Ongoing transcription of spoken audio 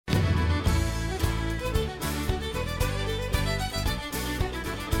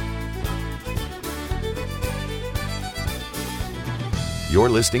You're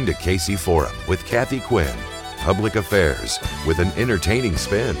listening to KC Forum with Kathy Quinn. Public affairs with an entertaining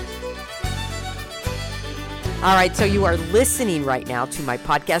spin. All right, so you are listening right now to my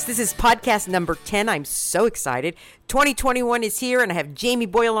podcast. This is podcast number 10. I'm so excited. 2021 is here, and I have Jamie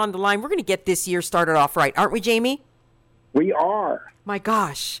Boyle on the line. We're going to get this year started off right, aren't we, Jamie? We are. My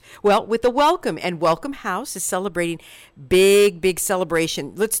gosh. Well, with the Welcome, and Welcome House is celebrating big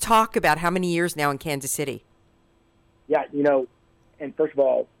celebration. Let's talk about how many years now in Kansas City. Yeah, and first of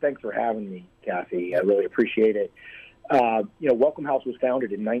all, thanks for having me, Kathy. I really appreciate it. Welcome House was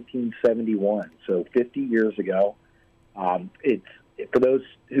founded in 1971, so 50 years ago. It's for those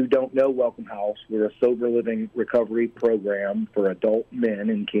who don't know Welcome House, we're a sober living recovery program for adult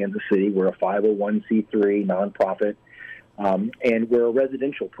men in Kansas City. We're a 501c3 nonprofit, and we're a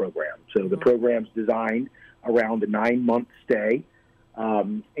residential program. So the program's designed around a 9-month stay.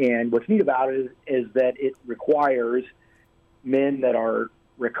 And what's neat about it is that it requires men that are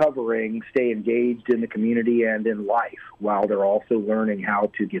recovering stay engaged in the community and in life while they're also learning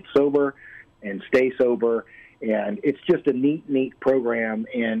how to get sober and stay sober. And it's just a neat program,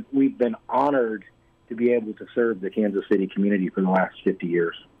 and we've been honored to be able to serve the Kansas City community for the last 50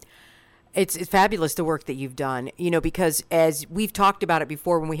 years. It's fabulous, the work that you've done, because as we've talked about it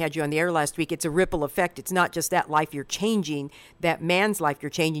before when we had you on the air last week, it's a ripple effect. It's not just that life you're changing, that man's life you're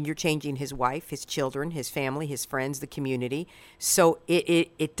changing his wife, his children, his family, his friends, the community. So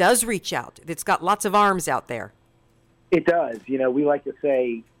it does reach out. It's got lots of arms out there. It does. We like to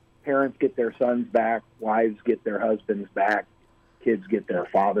say parents get their sons back, wives get their husbands back, kids get their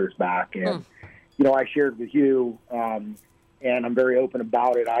fathers back. And, I shared with you, and I'm very open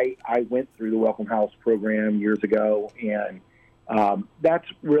about it. I went through the Welcome House program years ago, and that's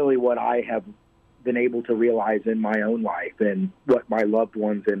really what I have been able to realize in my own life and what my loved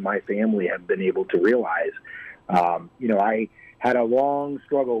ones and my family have been able to realize. I had a long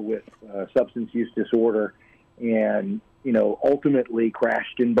struggle with substance use disorder and, ultimately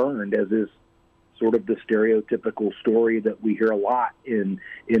crashed and burned, as is sort of the stereotypical story that we hear a lot in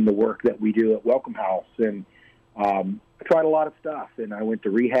the work that we do at Welcome House. And I tried a lot of stuff, and I went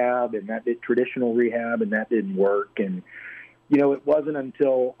to rehab, and that did traditional rehab, and that didn't work. And, it wasn't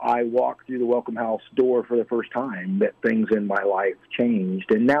until I walked through the Welcome House door for the first time that things in my life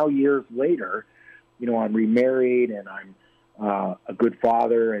changed. And now, years later, I'm remarried, and I'm a good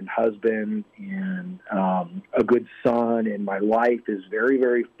father and husband and a good son, and my life is very,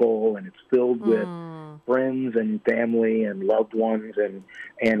 very full, and it's filled with friends and family and loved ones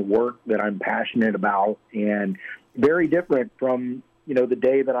and work that I'm passionate about, and very different from, the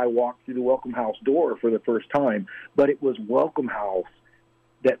day that I walked through the Welcome House door for the first time. But it was Welcome House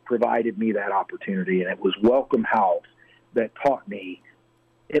that provided me that opportunity, and it was Welcome House that taught me,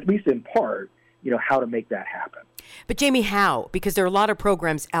 at least in part, how to make that happen. But Jamie, how? Because there are a lot of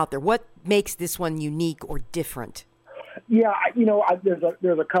programs out there. What makes this one unique or different? Yeah,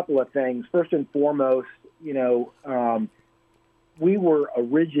 there's a couple of things. First and foremost, we were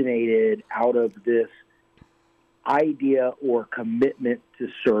originated out of this idea or commitment to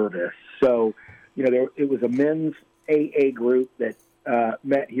service. So, it was a men's AA group that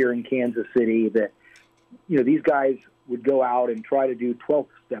met here in Kansas City that, these guys would go out and try to do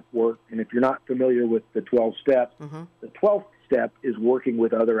 12-step work. And if you're not familiar with the 12 steps, the 12th step is working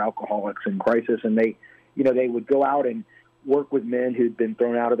with other alcoholics in crisis. And they would go out and work with men who'd been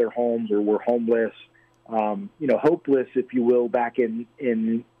thrown out of their homes or were homeless, hopeless, if you will, back in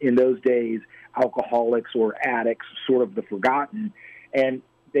those days, alcoholics or addicts, sort of the forgotten. And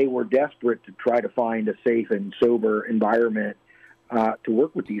they were desperate to try to find a safe and sober environment to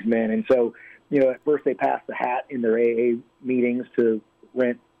work with these men. And so, at first they passed the hat in their AA meetings to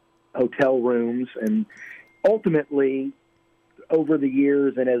rent hotel rooms. And ultimately, over the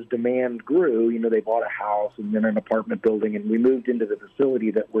years and as demand grew, they bought a house and then an apartment building, and we moved into the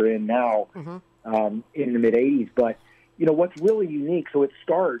facility that we're in now in the mid-'80s. But, what's really unique, so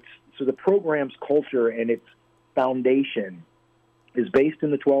the program's culture and its foundation is based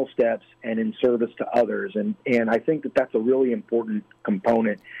in the 12 steps and in service to others. And I think that that's a really important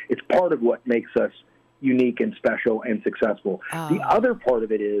component. It's part of what makes us unique and special and successful. The other part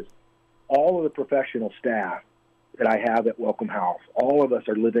of it is all of the professional staff that I have at Welcome House, all of us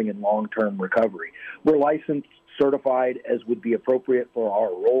are living in long-term recovery. We're licensed, certified as would be appropriate for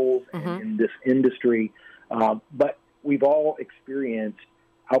our roles in this industry, but we've all experienced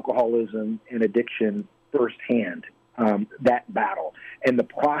alcoholism and addiction firsthand, that battle, and the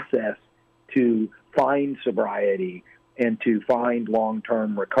process to find sobriety and to find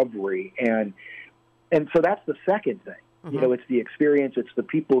long-term recovery. And so that's the second thing. Mm-hmm. You know, it's the experience. It's the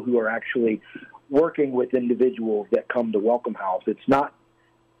people who are actually working with individuals that come to Welcome House. It's not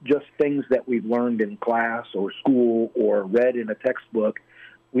just things that we've learned in class or school or read in a textbook.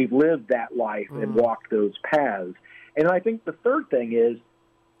 We've lived that life and walked those paths. And I think the third thing is,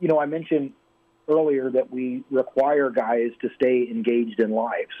 I mentioned earlier that we require guys to stay engaged in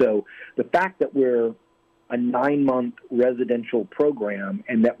life. So the fact that we're a 9-month residential program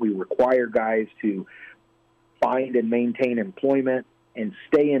and that we require guys to find and maintain employment and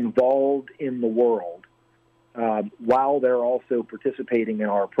stay involved in the world while they're also participating in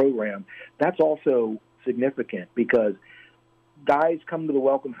our program, that's also significant, because guys come to the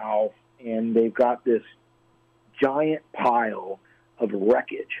Welcome House and they've got this giant pile of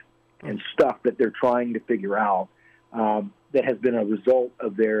wreckage and stuff that they're trying to figure out that has been a result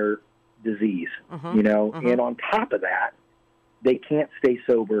of their disease, and on top of that, they can't stay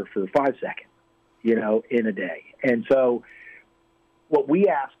sober for 5 seconds, in a day. And so what we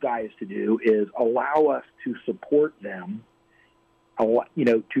ask guys to do is allow us to support them,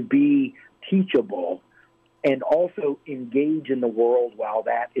 to be teachable and also engage in the world while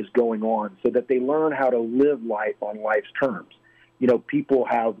that is going on, so that they learn how to live life on life's terms. People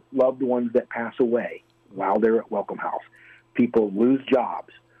have loved ones that pass away while they're at Welcome House. People lose jobs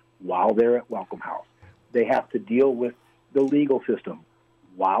while they're at Welcome House. They have to deal with the legal system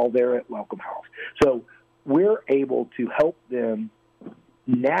while they're at Welcome House. So we're able to help them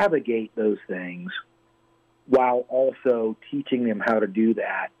navigate those things while also teaching them how to do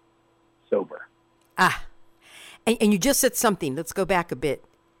that sober. And you just said something. Let's go back a bit.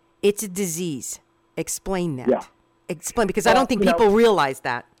 It's a disease. Explain that. Yeah. Explain, because I don't think people realize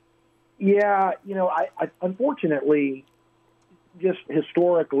that. Yeah, I unfortunately, just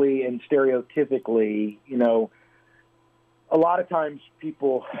historically and stereotypically, a lot of times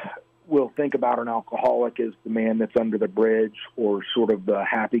people will think about an alcoholic as the man that's under the bridge, or sort of the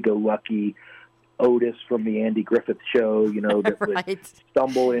happy-go-lucky Otis from the Andy Griffith Show, that right. would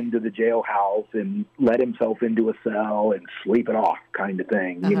stumble into the jailhouse and let himself into a cell and sleep it off, kind of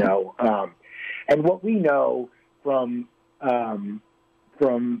thing, and what we know from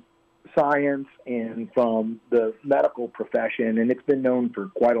science and from the medical profession, and it's been known for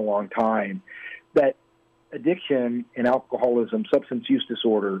quite a long time, that addiction and alcoholism, substance use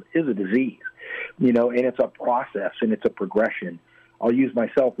disorder, is a disease, and it's a process and it's a progression. I'll use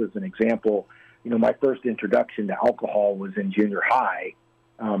myself as an example. My first introduction to alcohol was in junior high.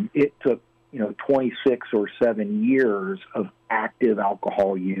 It took, 26 or 7 years of active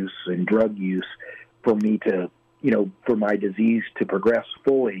alcohol use and drug use for me to, for my disease to progress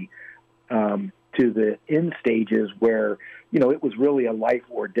fully to the end stages where, it was really a life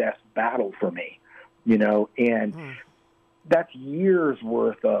or death battle for me, and that's years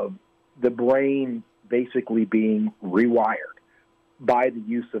worth of the brain basically being rewired by the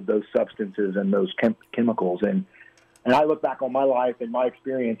use of those substances and those chemicals. And I look back on my life and my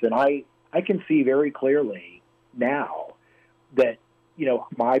experience, and I can see very clearly now that,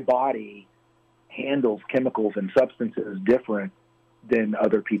 my body handles chemicals and substances different than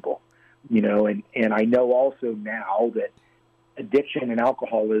other people, and I know also now that addiction and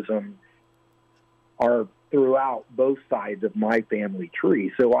alcoholism are throughout both sides of my family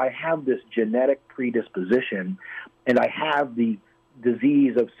tree. So I have this genetic predisposition, and I have the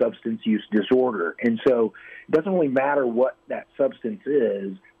disease of substance use disorder. And so it doesn't really matter what that substance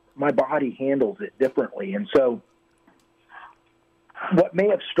is, my body handles it differently. And so what may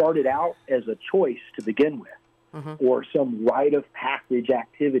have started out as a choice to begin with, or some rite of passage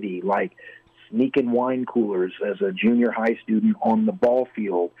activity like sneaking wine coolers as a junior high student on the ball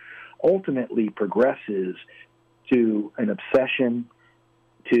field, ultimately progresses to an obsession,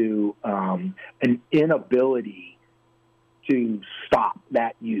 to an inability to stop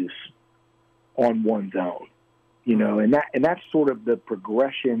that use on one's own, and that's sort of the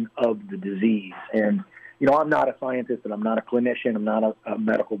progression of the disease. And, I'm not a scientist, and I'm not a clinician, I'm not a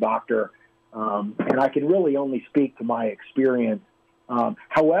medical doctor, and I can really only speak to my experience.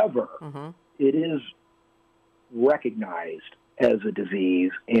 However, it is recognized as a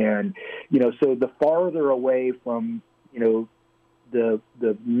disease, and, so the farther away from, the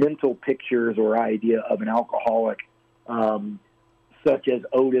mental pictures or idea of an alcoholic, such as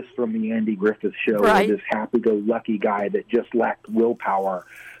Otis from the Andy Griffith Show, right, or this happy-go-lucky guy that just lacked willpower,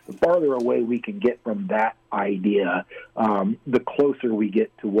 the farther away we can get from that idea, the closer we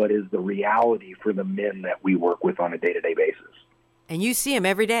get to what is the reality for the men that we work with on a day-to-day basis. And you see them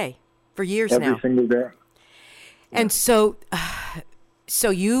every day for years now. Every single day. And so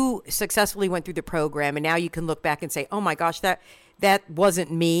you successfully went through the program, and now you can look back and say, oh my gosh, that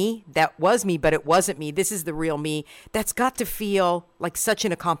wasn't me. That was me, but it wasn't me. This is the real me. That's got to feel like such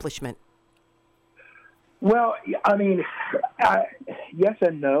an accomplishment. Well, I mean, yes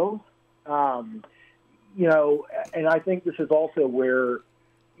and no. You know, and I think this is also where,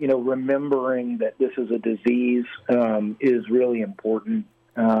 you know, remembering that this is a disease is really important.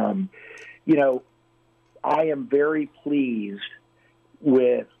 You know, I am very pleased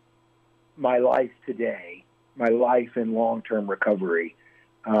with my life today, my life in long-term recovery.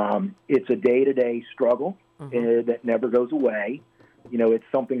 It's a day-to-day struggle that never goes away. You know, it's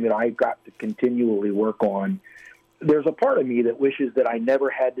something that I've got to continually work on. There's a part of me that wishes that I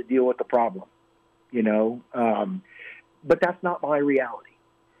never had to deal with the problem, you know, but that's not my reality,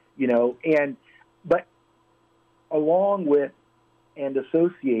 you know, but along with and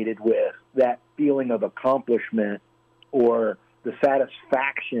associated with that feeling of accomplishment or the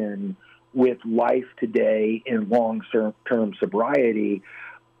satisfaction with life today in long-term sobriety,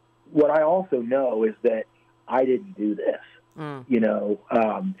 what I also know is that I didn't do this. You know,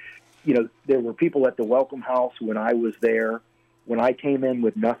 there were people at the Welcome House when I was there, when I came in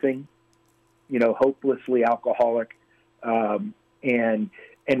with nothing, you know, hopelessly alcoholic, and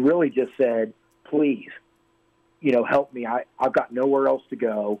really just said, please, you know, help me. I've got nowhere else to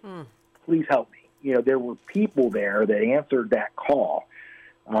go. Please help me. You know, there were people there that answered that call.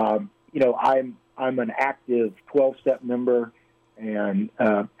 You know, I'm an active 12-step member and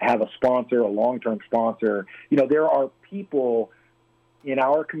have a sponsor, a long-term sponsor. You know, there are people in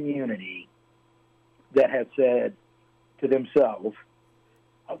our community that have said to themselves,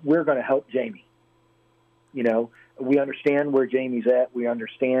 we're going to help Jamie. You know, we understand where Jamie's at. We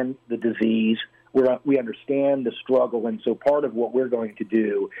understand the disease. We understand the struggle. And so part of what we're going to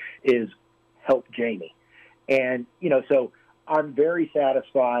do is help Jamie. And, you know, so I'm very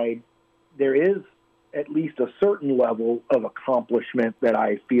satisfied. There is at least a certain level of accomplishment that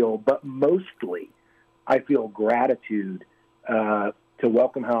I feel, but mostly I feel gratitude to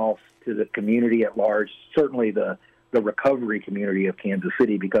Welcome House, to the community at large, certainly the recovery community of Kansas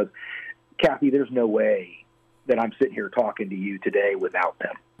City, because, Kathy, there's no way that I'm sitting here talking to you today without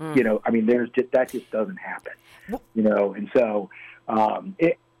them. You know, I mean, that just doesn't happen, you know, and so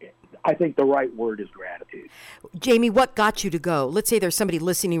I think the right word is gratitude. Jamie, what got you to go? Let's say there's somebody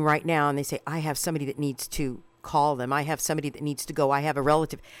listening right now and they say, I have somebody that needs to call them. I have somebody that needs to go. I have a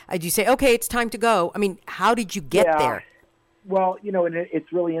relative. Do you say, okay, it's time to go? I mean, how did you get there? Well, you know, and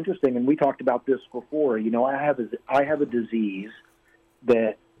it's really interesting, and we talked about this before. You know, I have a disease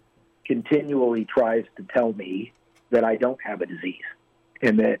that continually tries to tell me that I don't have a disease,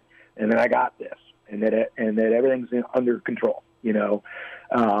 and that I got this, and that everything's under control. You know,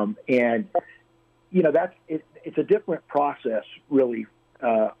 and you know it's a different process, really,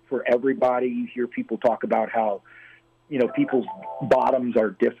 for everybody. You hear people talk about how, you know, people's bottoms are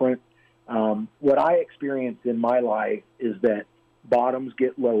different. What I experienced in my life is that bottoms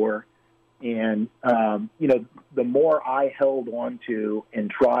get lower, and you know, the more I held on to and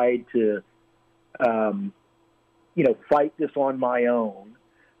tried to, you know, fight this on my own,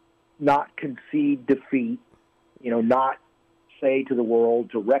 not concede defeat, you know, not say to the world,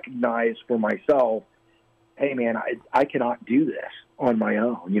 to recognize for myself, hey man, I cannot do this on my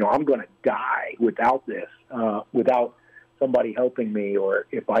own. You know, I'm going to die without this, without somebody helping me, or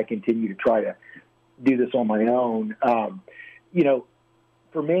if I continue to try to do this on my own. You know,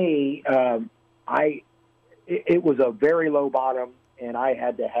 for me, it was a very low bottom, and I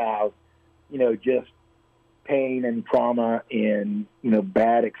had to have, you know, just pain and trauma and, you know,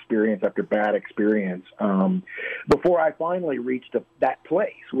 bad experience after bad experience, before I finally reached that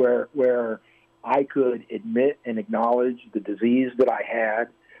place where I could admit and acknowledge the disease that I had,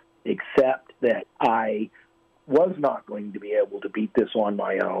 accept that I was not going to be able to beat this on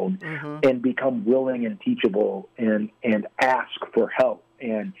my own, and become willing and teachable and ask for help.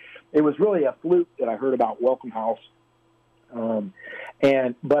 And it was really a fluke that I heard about Welcome House.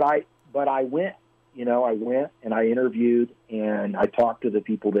 But I went. You know, I went and I interviewed and I talked to the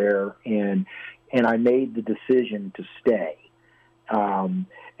people there, and I made the decision to stay. And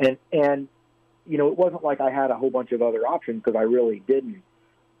you know, it wasn't like I had a whole bunch of other options, because I really didn't.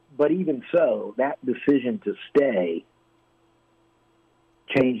 But even so, that decision to stay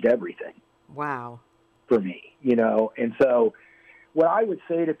changed everything. Wow. For me, you know. And so what I would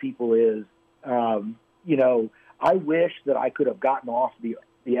say to people is, you know, I wish that I could have gotten off the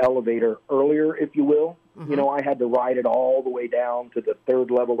elevator earlier, if you will. You know, I had to ride it all the way down to the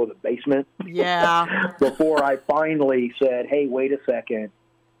third level of the basement. Yeah. Before I finally said, hey, wait a second,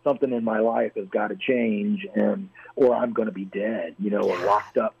 something in my life has got to change, or I'm going to be dead, you know, or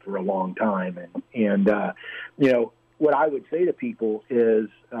locked up for a long time. And you know, what I would say to people is,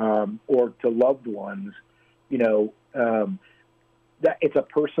 or to loved ones, you know, that's a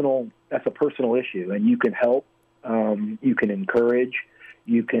personal issue, and you can help, you can encourage,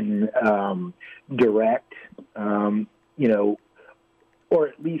 you can direct, or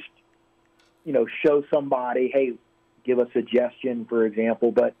at least, show somebody, hey, give a suggestion, for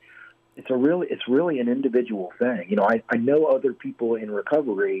example. But it's really an individual thing. I know other people in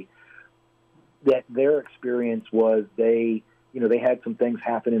recovery that their experience was they had some things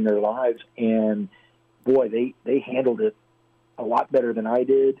happen in their lives, and boy, they handled it a lot better than I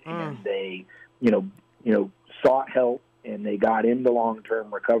did, and they, sought help, and they got into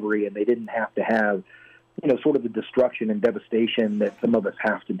long-term recovery, and they didn't have to have, sort of the destruction and devastation that some of us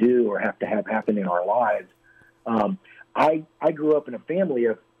have to do or have to have happen in our lives. I grew up in a family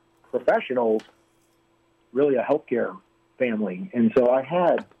of professionals, really a healthcare family, and so I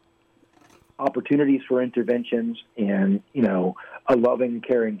had opportunities for interventions and, a loving,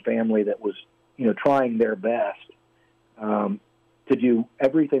 caring family that was, trying their best to do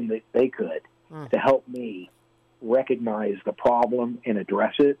everything that they could to help me recognize the problem and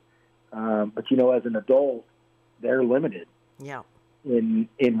address it. But, as an adult, they're limited in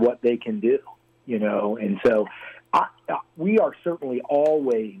what they can do, and so we are certainly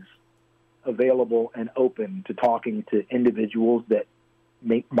always available and open to talking to individuals that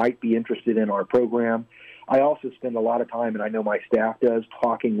might be interested in our program. I also spend a lot of time, and I know my staff does,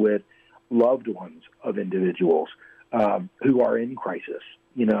 talking with loved ones of individuals who are in crisis,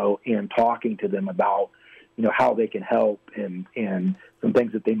 and talking to them about, how they can help and some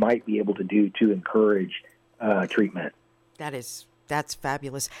things that they might be able to do to encourage treatment. That's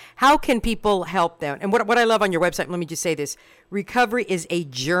fabulous. How can people help them? And what I love on your website, let me just say this, recovery is a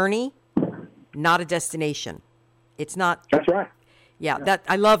journey, not a destination. It's not. That's right. Yeah, that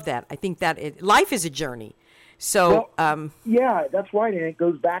I love that. I think that life is a journey. So, yeah, that's right. And it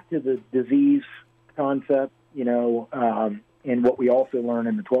goes back to the disease concept, and what we also learn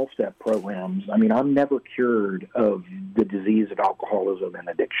in the 12-step programs. I mean, I'm never cured of the disease of alcoholism and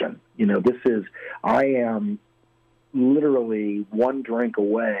addiction. I am literally one drink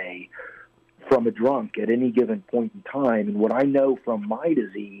away from a drunk at any given point in time. And what I know from my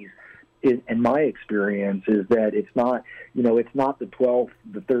disease and my experience is that it's not the 12th,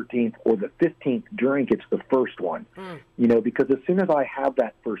 the 13th, or the 15th drink. It's the first one, because as soon as I have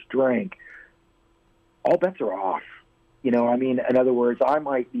that first drink, all bets are off. In other words, I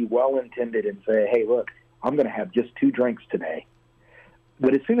might be well-intended and say, hey, look, I'm going to have just 2 drinks today.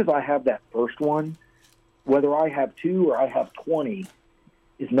 But as soon as I have that first one, whether I have 2 or I have 20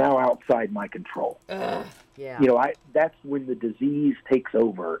 is now outside my control. That's when the disease takes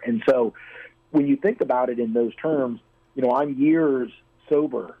over. And so when you think about it in those terms, I'm years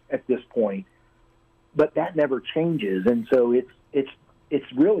sober at this point, but that never changes. And so it's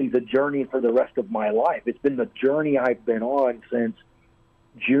really the journey for the rest of my life. It's been the journey I've been on since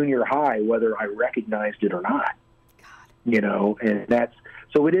junior high, whether I recognized it or not. And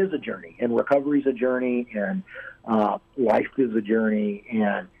so it is a journey, and recovery is a journey, and life is a journey,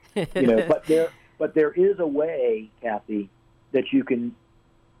 and but there is a way, Kathy, that you can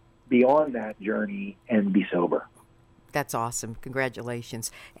be on that journey and be sober. That's awesome.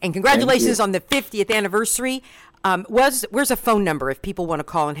 Congratulations. And congratulations on the 50th anniversary. Where's a phone number if people want to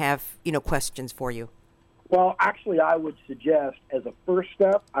call and have, questions for you? Well, actually, I would suggest, as a first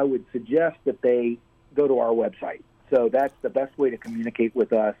step, that they go to our website. So that's the best way to communicate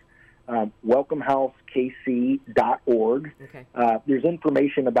with us, welcomehousekc.org. Okay. There's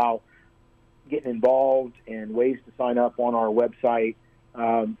information about getting involved and ways to sign up on our website.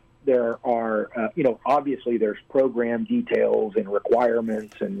 There are, obviously there's program details and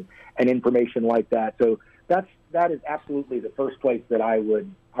requirements and information like that. So that is absolutely the first place that I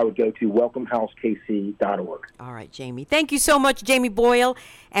would go to, welcomehousekc.org. All right, Jamie. Thank you so much, Jamie Boyle,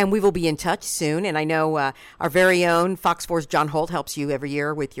 and we will be in touch soon. And I know our very own Fox 4's John Holt helps you every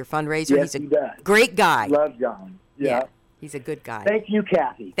year with your fundraiser. Yes, he does. Great guy. Love John. Yeah. He's a good guy. Thank you,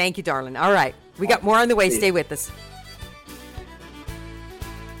 Kathy. Thank you, darling. All right. We got more on the way. Stay with us.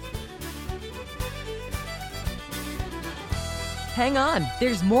 Hang on,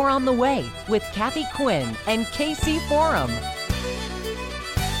 there's more on the way with Kathy Quinn and KC Forum.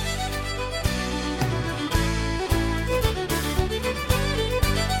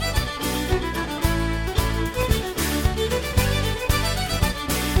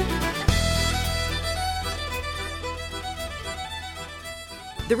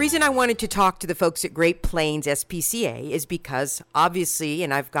 The reason I wanted to talk to the folks at Great Plains SPCA is because, obviously,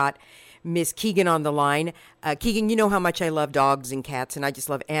 and I've got Miss Keegan on the line. Keegan, you know how much I love dogs and cats, and I just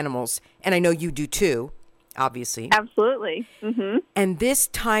love animals, and I know you do too. obviously. Absolutely. Mm-hmm. And this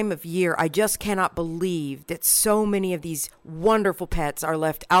time of year, I just cannot believe that so many of these wonderful pets are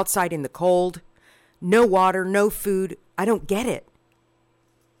left outside in the cold. No water, no food. I don't get it.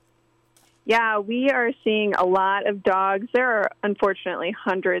 Yeah, we are seeing a lot of dogs. There are unfortunately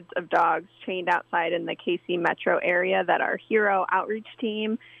hundreds of dogs chained outside in the KC metro area that our Hero outreach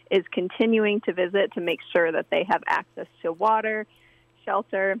team is continuing to visit to make sure that they have access to water,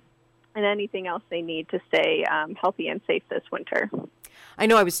 shelter, and anything else they need to stay healthy and safe this winter. I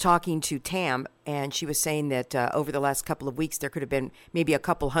know I was talking to Tam, and she was saying that over the last couple of weeks, there could have been maybe a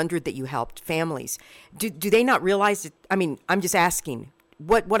couple hundred that you helped, families. Do they not realize it? I mean, I'm just asking,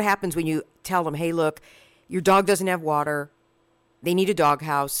 what happens when you tell them, hey, look, your dog doesn't have water, they need a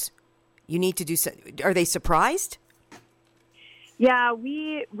doghouse, you need to do so. Are they surprised? Yeah,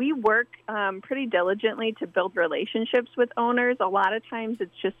 we work pretty diligently to build relationships with owners. A lot of times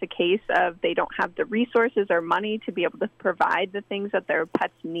it's just a case of they don't have the resources or money to be able to provide the things that their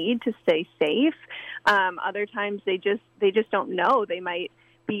pets need to stay safe. Other times they just don't know. They might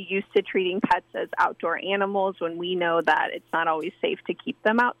be used to treating pets as outdoor animals when we know that it's not always safe to keep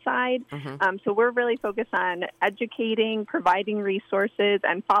them outside. Mm-hmm. So we're really focused on educating, providing resources,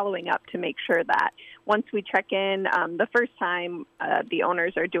 and following up to make sure that once we check in, the first time the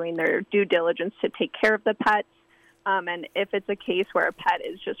owners are doing their due diligence to take care of the pets. And if it's a case where a pet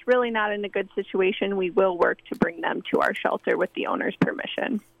is just really not in a good situation, we will work to bring them to our shelter with the owner's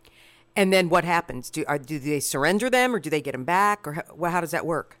permission. And then what happens? Do they surrender them, or do they get them back, or how does that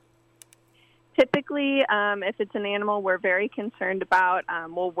work? Typically, if it's an animal we're very concerned about,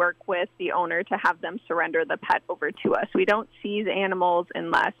 we'll work with the owner to have them surrender the pet over to us. We don't seize animals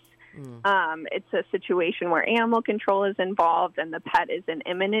unless it's a situation where animal control is involved and the pet is in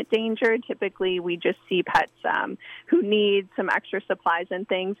imminent danger. Typically, we just see pets who need some extra supplies and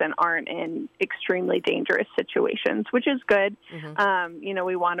things and aren't in extremely dangerous situations, which is good. Mm-hmm.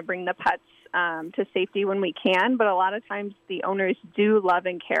 We want to bring the pets to safety when we can, but a lot of times the owners do love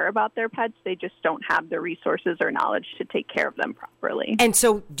and care about their pets. They just don't have the resources or knowledge to take care of them properly. And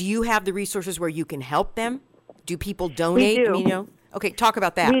so do you have the resources where you can help them? Do people donate? We do. Okay, talk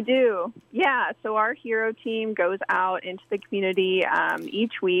about that. We do. Yeah, so our Hero team goes out into the community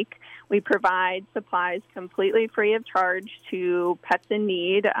each week. We provide supplies completely free of charge to pets in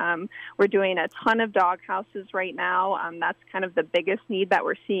need. We're doing a ton of dog houses right now. That's kind of the biggest need that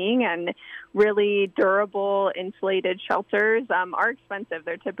we're seeing, and really durable, insulated shelters are expensive.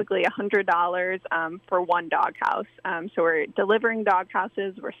 They're typically $100 for one dog house. So we're delivering dog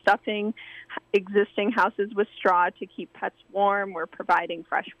houses. We're stuffing existing houses with straw to keep pets warm. We're providing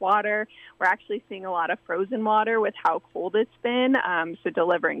fresh water. We're actually seeing a lot of frozen water with how cold it's been. So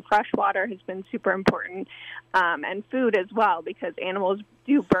delivering fresh water has been super important, and food as well, because animals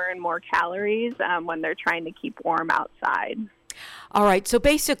do burn more calories when they're trying to keep warm outside. All right. So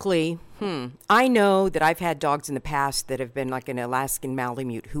basically, I know that I've had dogs in the past that have been like an Alaskan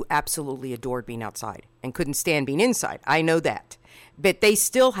Malamute who absolutely adored being outside and couldn't stand being inside. I know that. But they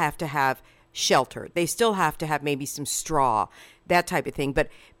still have to have shelter. They still have to have maybe some straw, that type of thing. But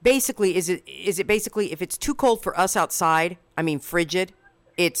basically, is it basically if it's too cold for us outside, I mean frigid,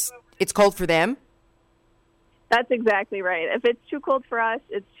 it's cold for them? That's exactly right. If it's too cold for us,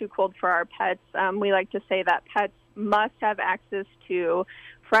 it's too cold for our pets. We like to say that pets must have access to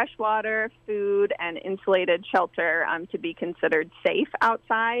fresh water, food, and insulated shelter to be considered safe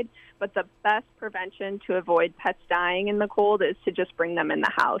outside. But the best prevention to avoid pets dying in the cold is to just bring them in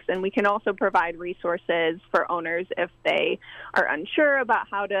the house. And we can also provide resources for owners if they are unsure about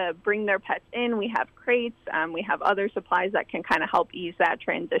how to bring their pets in. We have crates. We have other supplies that can kind of help ease that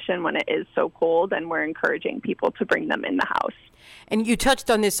transition when it is so cold, and we're encouraging people to bring them in the house. And you touched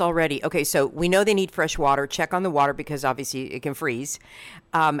on this already. Okay, so we know they need fresh water. Check on the water because obviously it can freeze.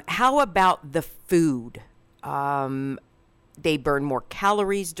 How about the food? They burn more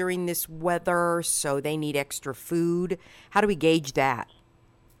calories during this weather, so they need extra food. How do we gauge that?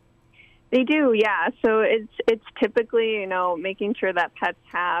 They do, yeah. So it's typically, making sure that pets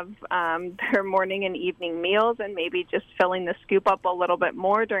have their morning and evening meals, and maybe just filling the scoop up a little bit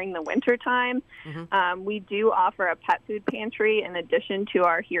more during the winter time. Mm-hmm. We do offer a pet food pantry in addition to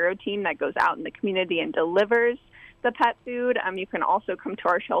our Hero team that goes out in the community and delivers the pet food. You can also come to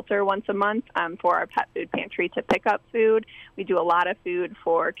our shelter once a month for our pet food pantry to pick up food. We do a lot of food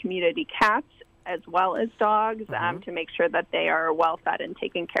for community cats as well as dogs to make sure that they are well fed and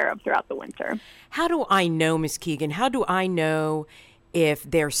taken care of throughout the winter. How do I know, Ms. Keegan, how do I know if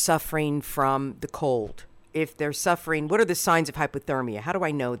they're suffering from the cold? If they're suffering, what are the signs of hypothermia? How do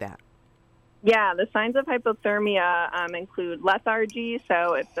I know that? Yeah, the signs of hypothermia include lethargy.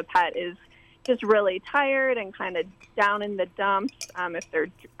 So if the pet is just really tired and kind of down in the dumps, if they're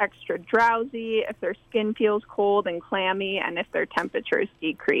extra drowsy, if their skin feels cold and clammy, and if their temperatures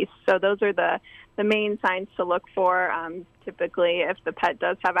decrease. So those are the main signs to look for. Typically, if the pet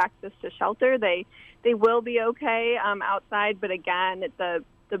does have access to shelter, they will be okay outside. But again, the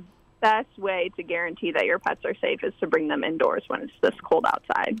best way to guarantee that your pets are safe is to bring them indoors when it's this cold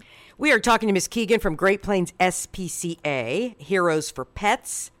outside. We are talking to Ms. Keegan from Great Plains SPCA, Heroes for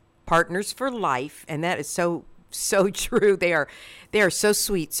Pets, Partners for Life, and that is so true. They are so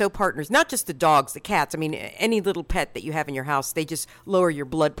sweet, so partners. Not just the dogs, the cats. I mean, any little pet that you have in your house, they just lower your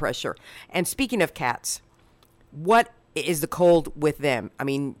blood pressure. And speaking of cats, what is the cold with them? I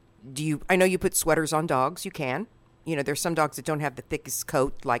mean, I know you put sweaters on dogs. You can. You know, there's some dogs that don't have the thickest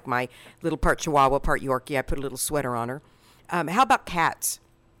coat, like my little part Chihuahua, part Yorkie. I put a little sweater on her. How about cats?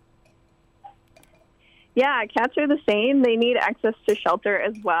 Yeah, cats are the same. They need access to shelter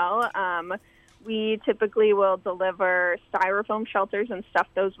as well. We typically will deliver styrofoam shelters and stuff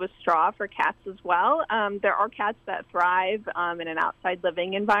those with straw for cats as well. There are cats that thrive in an outside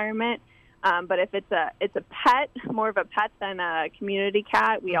living environment. But if it's a pet, more of a pet than a community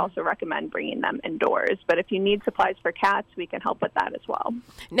cat, we also recommend bringing them indoors. But if you need supplies for cats, we can help with that as well.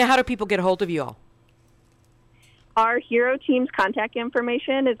 Now, how do people get a hold of you all? Our Hero Team's contact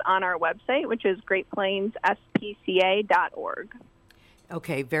information is on our website, which is greatplainspca.org.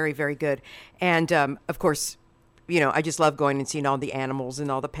 Okay, very, very good. And, of course, you know, I just love going and seeing all the animals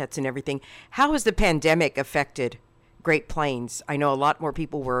and all the pets and everything. How has the pandemic affected Great Plains? I know a lot more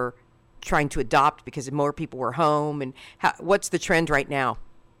people were trying to adopt because more people were home. And what's the trend right now?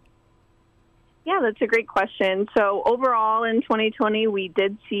 Yeah, that's a great question. So overall in 2020, we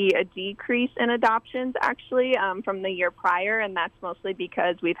did see a decrease in adoptions actually from the year prior, and that's mostly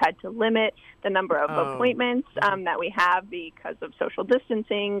because we've had to limit the number of appointments that we have because of social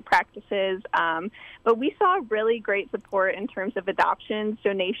distancing practices. But we saw really great support in terms of adoptions,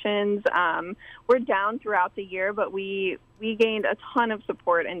 donations. We're down throughout the year, but we gained a ton of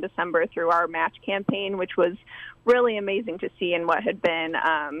support in December through our match campaign, which was really amazing to see in what had been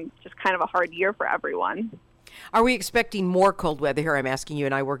just kind of a hard year for everyone. Are we expecting more cold weather here? I'm asking you,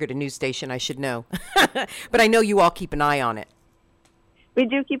 and I work at a news station. I should know. But I know you all keep an eye on it. We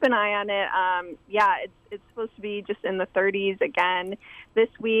do keep an eye on it. It's supposed to be just in the 30s again this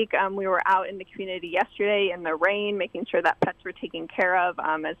week. We were out in the community yesterday in the rain, making sure that pets were taken care of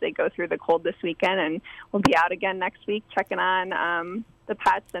as they go through the cold this weekend. And we'll be out again next week checking on the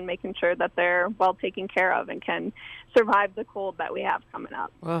pets and making sure that they're well taken care of and can survive the cold that we have coming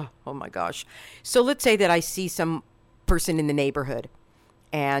up. Oh my gosh. So let's say that I see some person in the neighborhood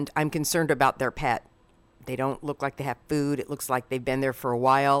and I'm concerned about their pet. They don't look like they have food. It looks like they've been there for a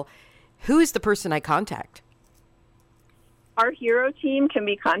while. Who is the person I contact? Our Hero Team can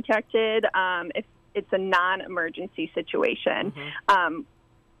be contacted if it's a non-emergency situation.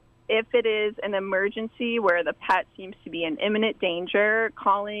 If it is an emergency where the pet seems to be in imminent danger,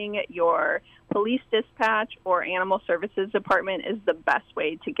 calling your police dispatch or animal services department is the best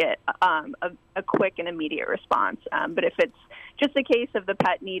way to get a quick and immediate response. But if it's just a case of the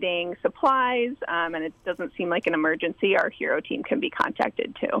pet needing supplies and it doesn't seem like an emergency, our Hero Team can be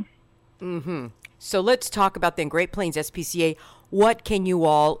contacted too. So let's talk about then Great Plains SPCA. What can you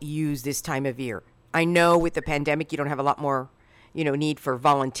all use this time of year? I know with the pandemic you don't have a lot more need for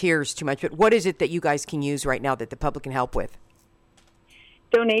volunteers too much, but what is it that you guys can use right now that the public can help with?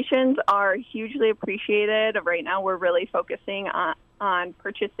 Donations are hugely appreciated. Right now we're really focusing on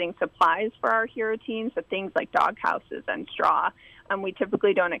purchasing supplies for our Hero Team, so things like dog houses and straw. We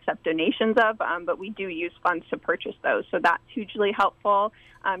typically don't accept donations of, but we do use funds to purchase those, so that's hugely helpful.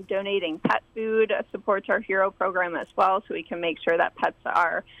 Donating pet food supports our Hero program as well, so we can make sure that pets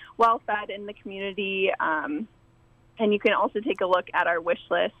are well fed in the community. And you can also take a look at our wish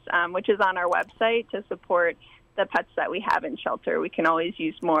list, which is on our website, to support the pets that we have in shelter. We can always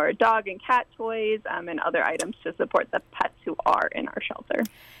use more dog and cat toys and other items to support the pets who are in our shelter.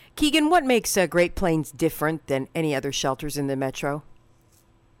 Keegan, what makes Great Plains different than any other shelters in the metro?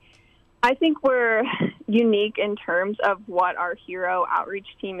 I think we're unique in terms of what our Hero outreach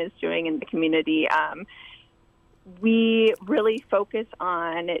team is doing in the community. We really focus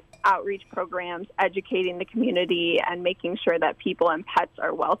on outreach programs, educating the community, and making sure that people and pets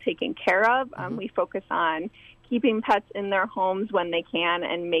are well taken care of. We focus on keeping pets in their homes when they can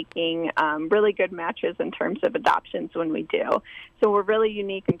and making really good matches in terms of adoptions when we do. So we're really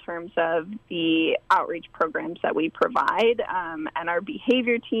unique in terms of the outreach programs that we provide, and our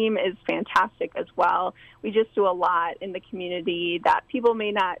behavior team is fantastic as well. We just do a lot in the community that people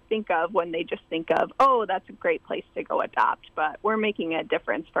may not think of when they just think of, oh, that's a great place to go adopt, but we're making a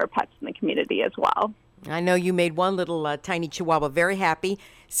difference for pets in the community as well. I know you made one little tiny Chihuahua very happy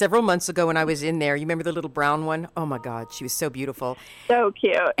several months ago when I was in there. You remember the little brown one? Oh, my God. She was so beautiful. So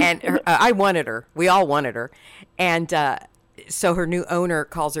cute. And I wanted her. We all wanted her. And so her new owner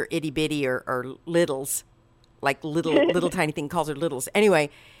calls her itty bitty or littles, like little tiny thing, calls her littles.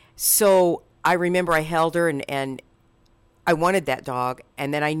 Anyway, so I remember I held her and I wanted that dog.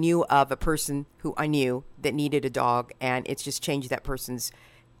 And then I knew of a person who I knew that needed a dog. And it's just changed that person's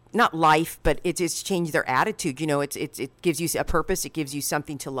not life, but it's changed their attitude. You know, it gives you a purpose. It gives you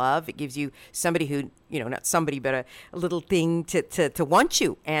something to love. It gives you somebody who, you know, not somebody, but a little thing to want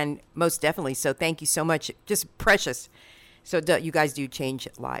you. And most definitely. So thank you so much. Just precious. So you guys do change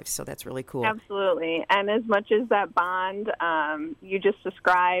lives. So that's really cool. Absolutely. And as much as that bond you just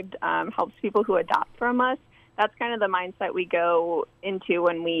described helps people who adopt from us, that's kind of the mindset we go into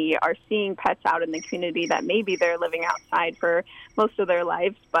when we are seeing pets out in the community that maybe they're living outside for most of their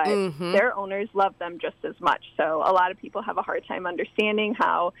lives, but their owners love them just as much. So a lot of people have a hard time understanding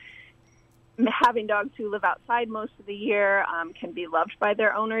how having dogs who live outside most of the year can be loved by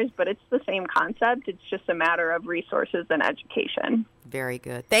their owners, but it's the same concept. It's just a matter of resources and education. Very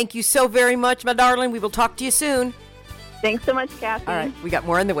good. Thank you so very much, my darling. We will talk to you soon. Thanks so much, Kathy. All right. We got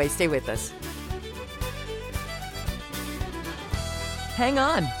more on the way. Stay with us. Hang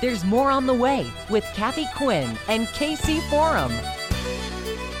on, there's more on the way with Kathy Quinn and KC Forum.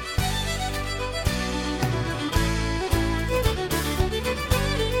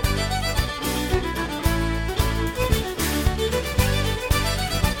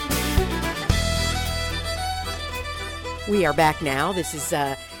 We are back now. This is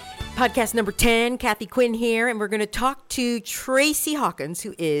podcast number 10, Kathy Quinn here, and we're going to talk to Tracy Hawkins,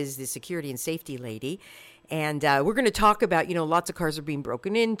 who is the security and safety lady. And we're going to talk about, you know, lots of cars are being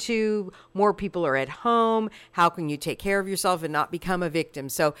broken into, more people are at home. How can you take care of yourself and not become a victim?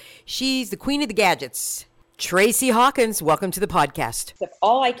 So she's the queen of the gadgets. Tracy Hawkins, welcome to the podcast.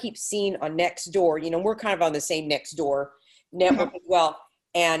 All I keep seeing on Nextdoor, you know, we're kind of on the same Nextdoor network as well.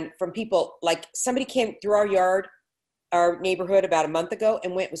 And from people, like somebody came through our neighborhood about a month ago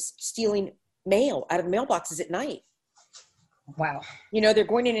and was stealing mail out of the mailboxes at night. Wow. You know, they're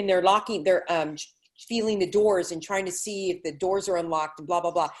going in and they're locking, they're feeling the doors and trying to see if the doors are unlocked and blah,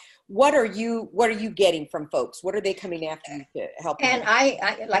 blah, blah. What are you getting from folks? What are they coming after you to help? And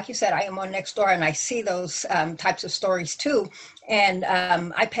I like you said, I am on Nextdoor and I see those types of stories too. And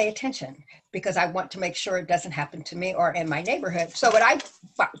I pay attention because I want to make sure it doesn't happen to me or in my neighborhood. So what I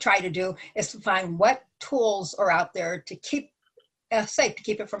try to do is to find what tools are out there to keep safe, to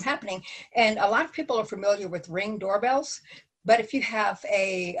keep it from happening. And a lot of people are familiar with Ring doorbells. But if you have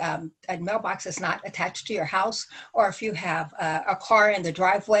a mailbox that's not attached to your house, or if you have a car in the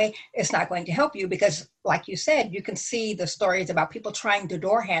driveway, it's not going to help you because, like you said, you can see the stories about people trying the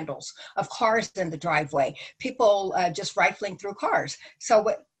door handles of cars in the driveway, people just rifling through cars.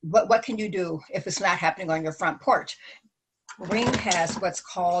 So what can you do if it's not happening on your front porch? Ring has what's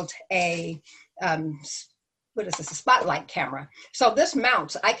called a spotlight camera. So this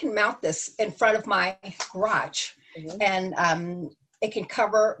mounts, I can mount this in front of my garage. And it can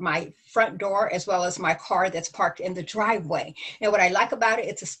cover my front door as well as my car that's parked in the driveway. And what I like about it,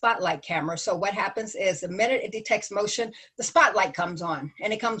 it's a spotlight camera. So what happens is the minute it detects motion, the spotlight comes on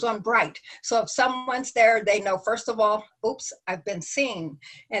and it comes on bright. So if someone's there, they know, first of all, oops, I've been seen.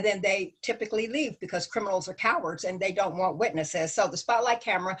 And then they typically leave because criminals are cowards and they don't want witnesses. So the spotlight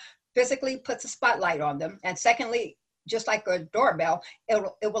camera physically puts a spotlight on them. And secondly, just like a doorbell, it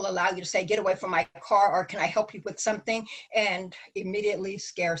will allow you to say, get away from my car, or can I help you with something? And immediately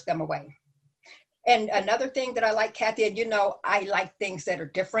scares them away. And another thing that I like, Kathy, and you know, I like things that are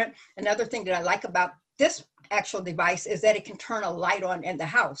different. Another thing that I like about this actual device is that it can turn a light on in the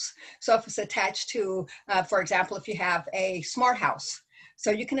house. So if it's attached to, for example, if you have a smart house, so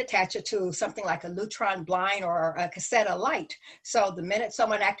you can attach it to something like a Lutron blind or a Caseta light. So the minute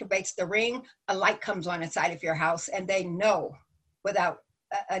someone activates the Ring, a light comes on inside of your house and they know without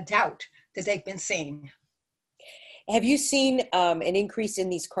a doubt that they've been seen. Have you seen an increase in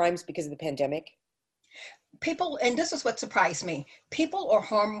these crimes because of the pandemic? People, and this is what surprised me, people are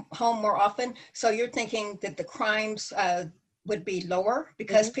home more often. So you're thinking that the crimes would be lower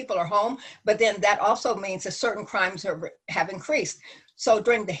because people are home, but then that also means that certain crimes have increased. So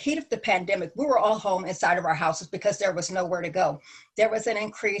during the heat of the pandemic, we were all home inside of our houses because there was nowhere to go. There was an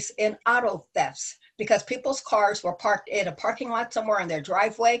increase in auto thefts because people's cars were parked in a parking lot somewhere in their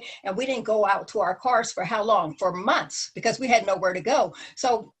driveway, and we didn't go out to our cars for how long? For months, because we had nowhere to go.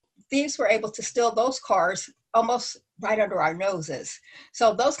 So thieves were able to steal those cars almost right under our noses.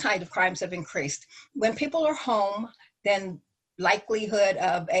 So those kind of crimes have increased. When people are home, then likelihood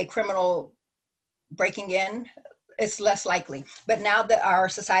of a criminal breaking in, it's less likely. But now that our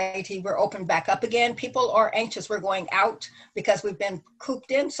society, we're open back up again, people are anxious. We're going out because we've been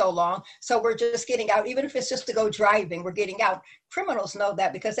cooped in so long. So we're just getting out, even if it's just to go driving, we're getting out. Criminals know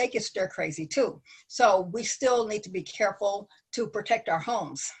that because they get stir crazy too. So we still need to be careful to protect our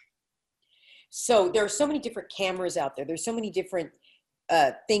homes. So there are so many different cameras out there. There's so many different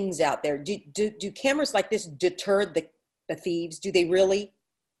things out there. Do cameras like this deter the thieves? Do they really?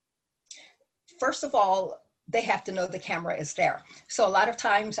 First of all, they have to know the camera is there. So a lot of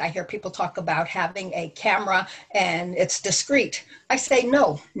times I hear people talk about having a camera and it's discreet. I say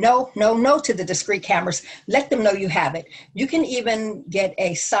no to the discreet cameras. Let them know you have it. You can even get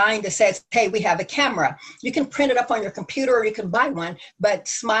a sign that says, hey, we have a camera. You can print it up on your computer or you can buy one, but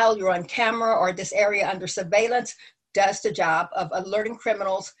smile, you're on camera, or this area under surveillance does the job of alerting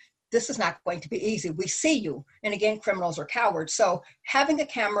criminals. This is not going to be easy. We see you. And again, criminals are cowards. So having a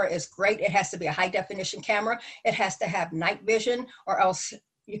camera is great. It has to be a high definition camera. It has to have night vision, or else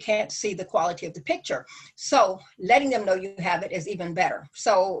you can't see the quality of the picture. So letting them know you have it is even better.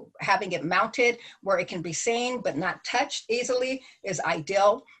 So having it mounted where it can be seen but not touched easily is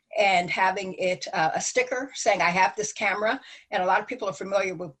ideal. And having it a sticker saying, I have this camera. And a lot of people are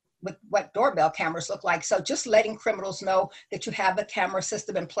familiar with what doorbell cameras look like. So just letting criminals know that you have a camera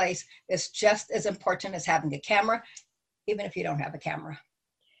system in place is just as important as having a camera, even if you don't have a camera.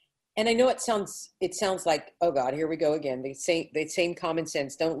 And I know it sounds like, oh God, here we go again. The same common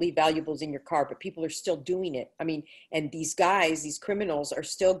sense, don't leave valuables in your car, but people are still doing it. I mean, and these guys, these criminals are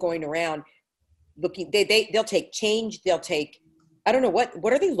still going around looking, they'll take change, they'll take, I don't know, what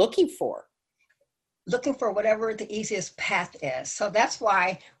are they looking for? Looking for whatever the easiest path is. So that's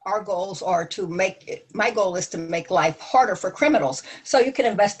why our goals are my goal is to make life harder for criminals. So you can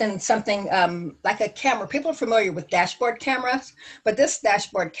invest in something like a camera. People are familiar with dashboard cameras, but this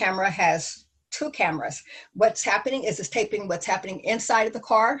dashboard camera has two cameras. What's happening is it's taping what's happening inside of the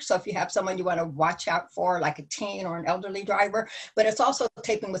car. So if you have someone you want to watch out for, like a teen or an elderly driver, but it's also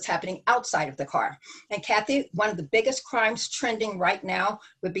taping what's happening outside of the car. And Kathy, one of the biggest crimes trending right now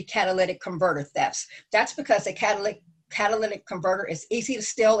would be catalytic converter thefts. That's because a catalytic converter is easy to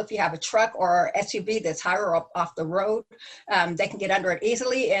steal. If you have a truck or SUV that's higher up off the road, they can get under it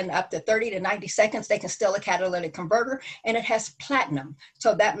easily. In up to 30 to 90 seconds, they can steal a catalytic converter, and it has platinum.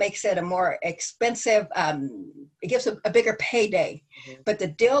 So that makes it a more expensive, it gives a bigger payday. Mm-hmm. But the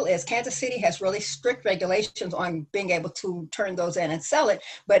deal is Kansas City has really strict regulations on being able to turn those in and sell it.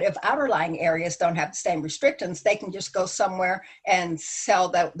 But if outerlying areas don't have the same restrictions, they can just go somewhere and sell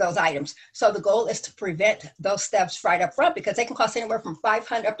those items. So the goal is to prevent those thefts right up front, because they can cost anywhere from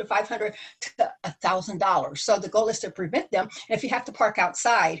 $500 up to $500 to $1,000. So the goal is to prevent them. And if you have to park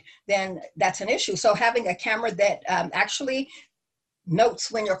outside, then that's an issue. So having a camera that actually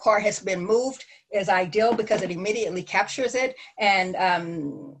notes when your car has been moved is ideal, because it immediately captures it. And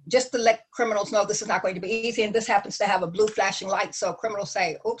just to let criminals know this is not going to be easy. And this happens to have a blue flashing light. So criminals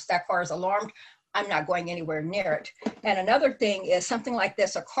say, oops, that car is alarmed. I'm not going anywhere near it. And another thing is something like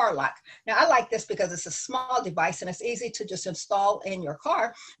this, a car lock. Now I like this because it's a small device and it's easy to just install in your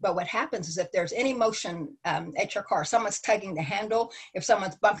car. But what happens is if there's any motion at your car, someone's tugging the handle, if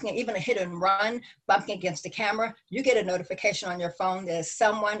someone's bumping, even a hit and run, bumping against the camera, you get a notification on your phone that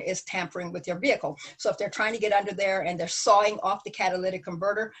someone is tampering with your vehicle. So if they're trying to get under there and they're sawing off the catalytic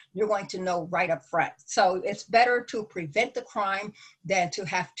converter, you're going to know right up front. So it's better to prevent the crime than to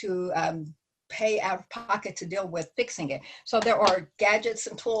have to pay out of pocket to deal with fixing it. So there are gadgets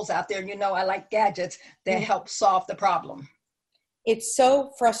and tools out there, and you know I like gadgets that help solve the problem. It's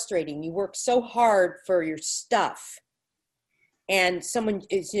so frustrating. You work so hard for your stuff, and someone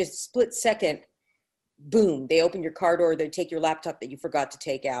is just split second, boom, they open your car door, they take your laptop that you forgot to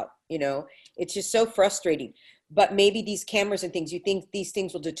take out. You know, it's just so frustrating. But maybe these cameras and things, you think these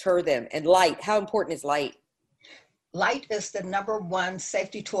things will deter them. And light, how important is light? Light is the #1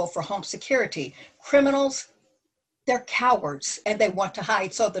 safety tool for home security. Criminals, they're cowards and they want to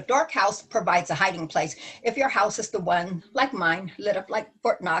hide. So the dark house provides a hiding place. If your house is the one, like mine, lit up like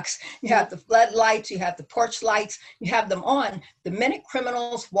Fort Knox, you have the floodlights, you have the porch lights, you have them on. The minute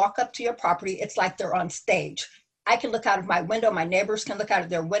criminals walk up to your property, it's like they're on stage. I can look out of my window, my neighbors can look out of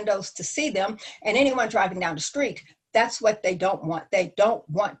their windows to see them, and anyone driving down the street. That's what they don't want. They don't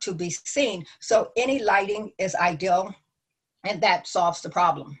want to be seen. So any lighting is ideal, and that solves the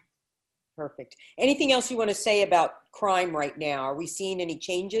problem. Perfect. Anything else you want to say about crime right now? Are we seeing any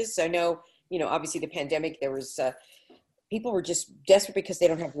changes? I know, obviously the pandemic, there was, people were just desperate because they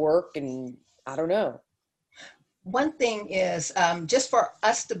don't have work, and I don't know. One thing is just for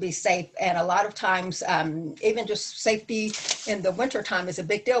us to be safe, and a lot of times even just safety in the wintertime is a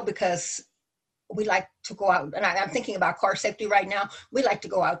big deal because we like to go out, and I'm thinking about car safety right now. We like to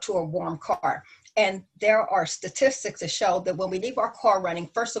go out to a warm car. And there are statistics that show that when we leave our car running,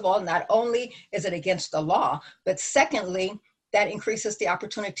 first of all, not only is it against the law, but secondly, that increases the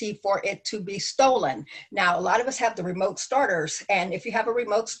opportunity for it to be stolen. Now, a lot of us have the remote starters. And if you have a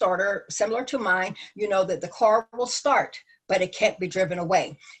remote starter similar to mine, you know that the car will start, but it can't be driven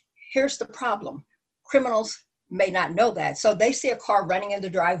away. Here's the problem. Criminals may not know that. So they see a car running in the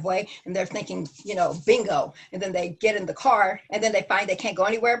driveway and they're thinking, bingo. And then they get in the car and then they find they can't go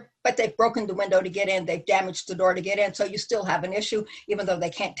anywhere, but they've broken the window to get in. They've damaged the door to get in. So you still have an issue, even though they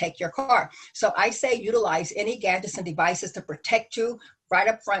can't take your car. So I say utilize any gadgets and devices to protect you right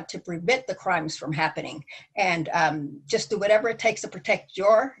up front to prevent the crimes from happening. And just do whatever it takes to protect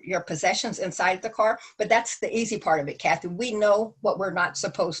your possessions inside the car. But that's the easy part of it, Kathy. We know what we're not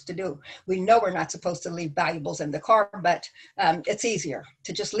supposed to do. We know we're not supposed to leave valuables in the car, but it's easier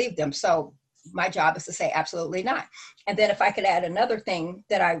to just leave them. So my job is to say absolutely not. And then if I could add another thing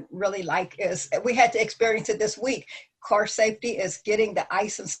that I really like is we had to experience it this week. Car safety is getting the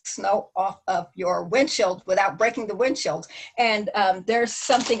ice and snow off of your windshield without breaking the windshield. And there's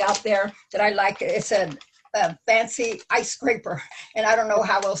something out there that I like. It's a fancy ice scraper. And I don't know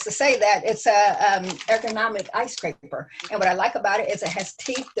how else to say that. It's a ergonomic ice scraper. And what I like about it is it has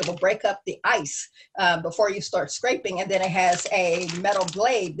teeth that will break up the ice before you start scraping. And then it has a metal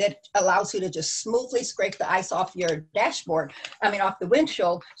blade that allows you to just smoothly scrape the ice off your dashboard, off the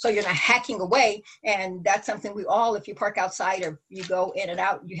windshield. So you're not hacking away. And that's something we all, if you park outside or you go in and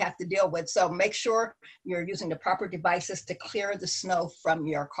out, you have to deal with. So make sure you're using the proper devices to clear the snow from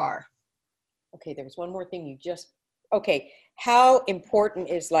your car. Okay, there was one more thing how important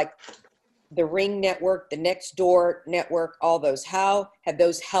is like the Ring network, the Nextdoor network, all those? How have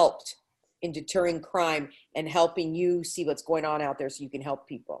those helped in deterring crime and helping you see what's going on out there so you can help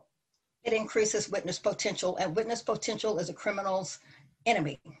people? It increases witness potential, and witness potential is a criminal's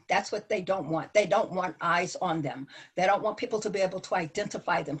enemy. That's what they don't want. They don't want eyes on them. They don't want people to be able to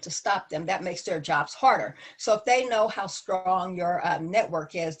identify them, to stop them. That makes their jobs harder. So if they know how strong your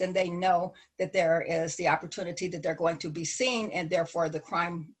network is, then they know that there is the opportunity that they're going to be seen, and therefore the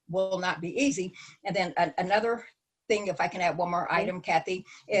crime will not be easy. And then another thing, if I can add one more item, Kathy,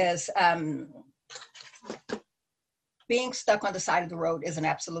 is being stuck on the side of the road is an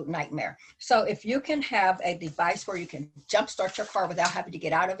absolute nightmare. So if you can have a device where you can jumpstart your car without having to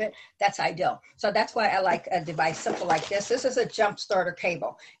get out of it, that's ideal. So that's why I like a device simple like this. This is a jump starter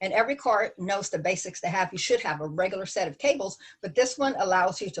cable, and every car knows the basics to have. You should have a regular set of cables, but this one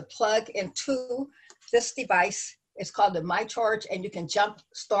allows you to plug into this device. It's called the MyCharge, and you can jump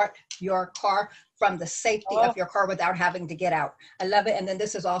start your car from the safety of your car without having to get out. I love it. And then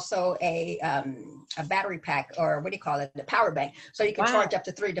this is also a battery pack, or what do you call it? The power bank. So you can charge up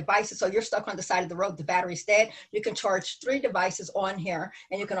to 3 devices. So you're stuck on the side of the road, the battery's dead. You can charge 3 devices on here,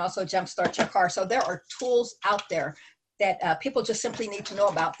 and you can also jumpstart your car. So there are tools out there that people just simply need to know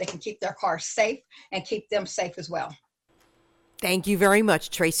about. They can keep their car safe and keep them safe as well. Thank you very much,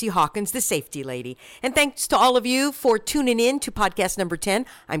 Tracy Hawkins, the safety lady. And thanks to all of you for tuning in to podcast number 10.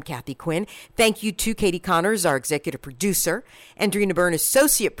 I'm Kathy Quinn. Thank you to Katie Connors, our executive producer, Andrina Byrne,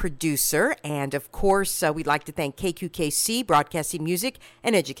 associate producer. And of course, we'd like to thank KQKC, Broadcasting Music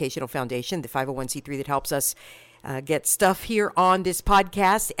and Educational Foundation, the 501c3 that helps us get stuff here on this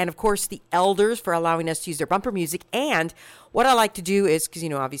podcast. And of course, the elders for allowing us to use their bumper music. And what I like to do is, because,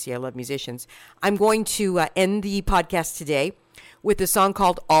 obviously I love musicians, I'm going to end the podcast today with a song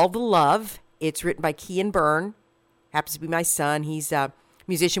called All the Love. It's written by Kean Byrne. Happens to be my son. He's a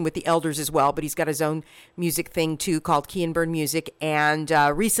musician with the elders as well, but he's got his own music thing too called Kean Byrne Music. And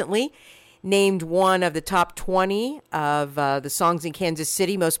recently named one of the top 20 of the songs in Kansas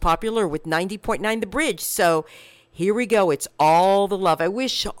City most popular with 90.9 The Bridge. So here we go. It's All the Love. I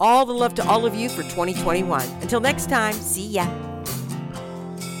wish all the love to all of you for 2021. Until next time, see ya.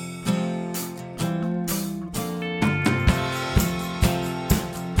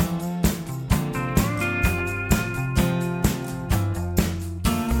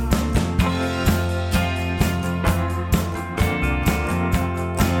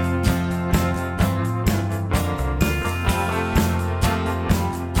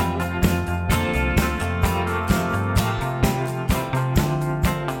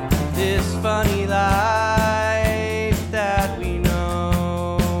 this funny life that we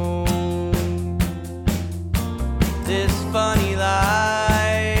know, this funny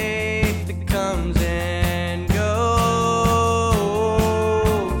life that comes and goes,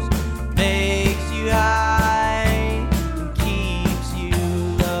 makes you high and keeps you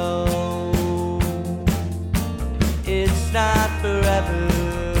low. It's not forever,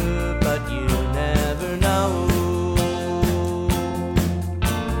 but you never know.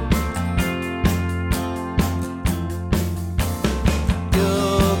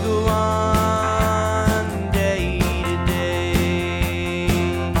 You'll go on day to day,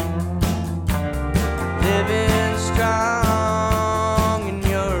 living strong in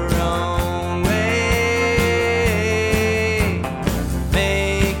your own way,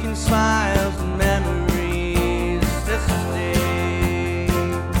 making smiles and memories that stay.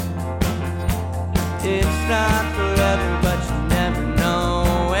 It's not forever, but you never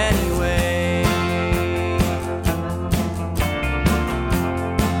know anyway.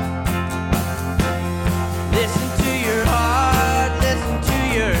 Listen to your heart, listen to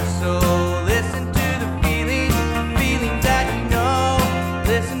your soul, listen to the feelings that you know.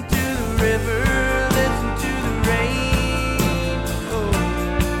 Listen to the river, listen to the rain. Oh.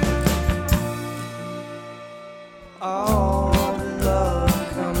 All the love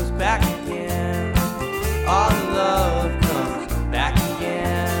comes back again. All the love comes back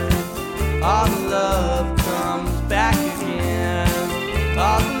again. All the love comes back again.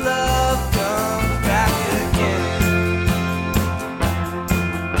 All the love comes back again.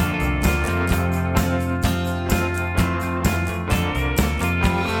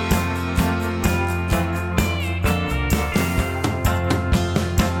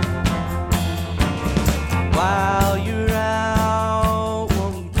 While you're out,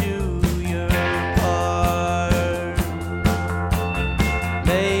 won't you do your part?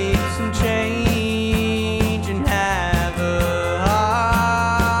 Make some change and have a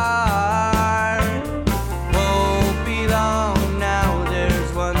heart. Won't be long now,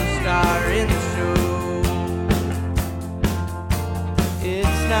 there's one star in the show.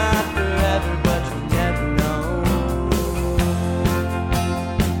 It's not forever, but you never know.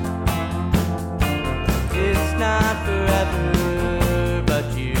 It's not forever, but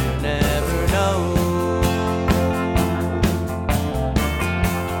you never know.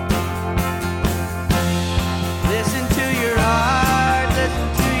 Listen to your heart, listen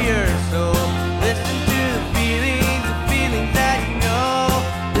to your soul, listen to the feelings that you know.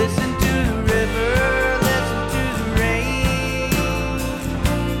 Listen to the river, listen to the rain.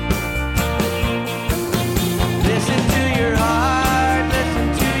 Listen to your heart, listen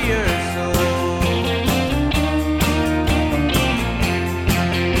to your soul.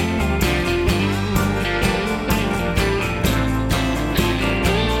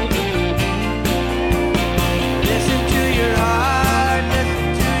 Listen to your heart, listen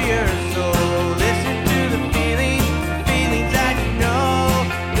to your soul, listen to the feelings that you know.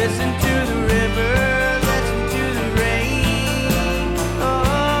 Listen to the river, listen to the rain. Oh,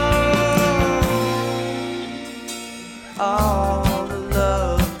 all the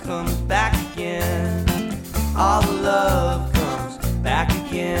love comes back again. All the love comes back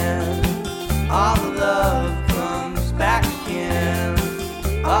again. All the love comes back again.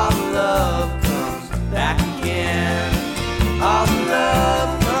 All the love